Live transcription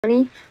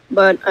money,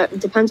 but it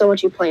depends on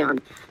what you play on.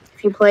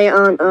 If you play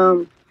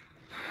on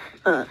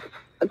a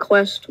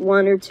quest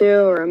 1 or 2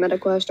 or a meta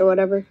quest or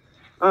whatever,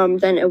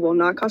 then it will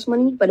not cost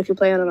money. But if you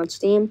play on it on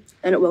Steam,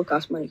 then it will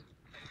cost money.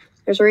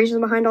 There's a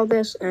reason behind all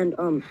this, and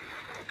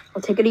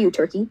I'll take it to you,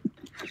 Turkey.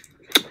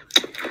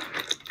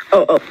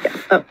 Oh,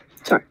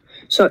 sorry.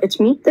 So it's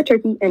me, the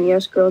Turkey, and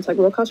yes, Gorilla Tag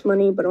will cost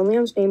money, but only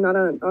on Steam, not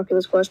on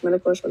Oculus Quest, Meta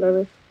Quest,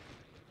 whatever.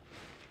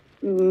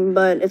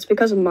 But it's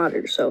because of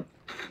modders, so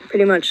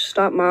pretty much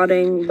stop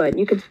modding, but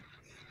you could,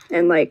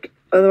 and like,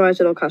 otherwise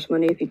it'll cost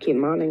money if you keep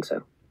modding,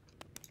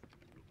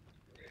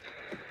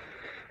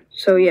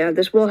 So yeah,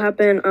 this will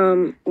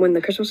happen when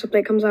the Christmas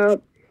update comes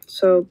out,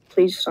 so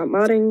please stop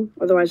modding,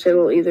 otherwise it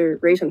will either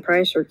raise in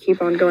price or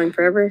keep on going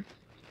forever.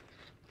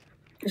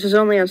 This is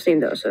only on Steam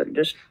though, so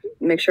just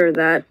make sure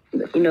that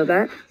you know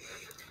that.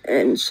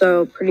 And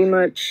so pretty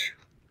much,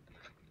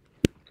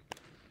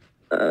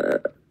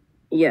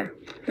 yeah,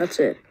 that's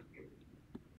it.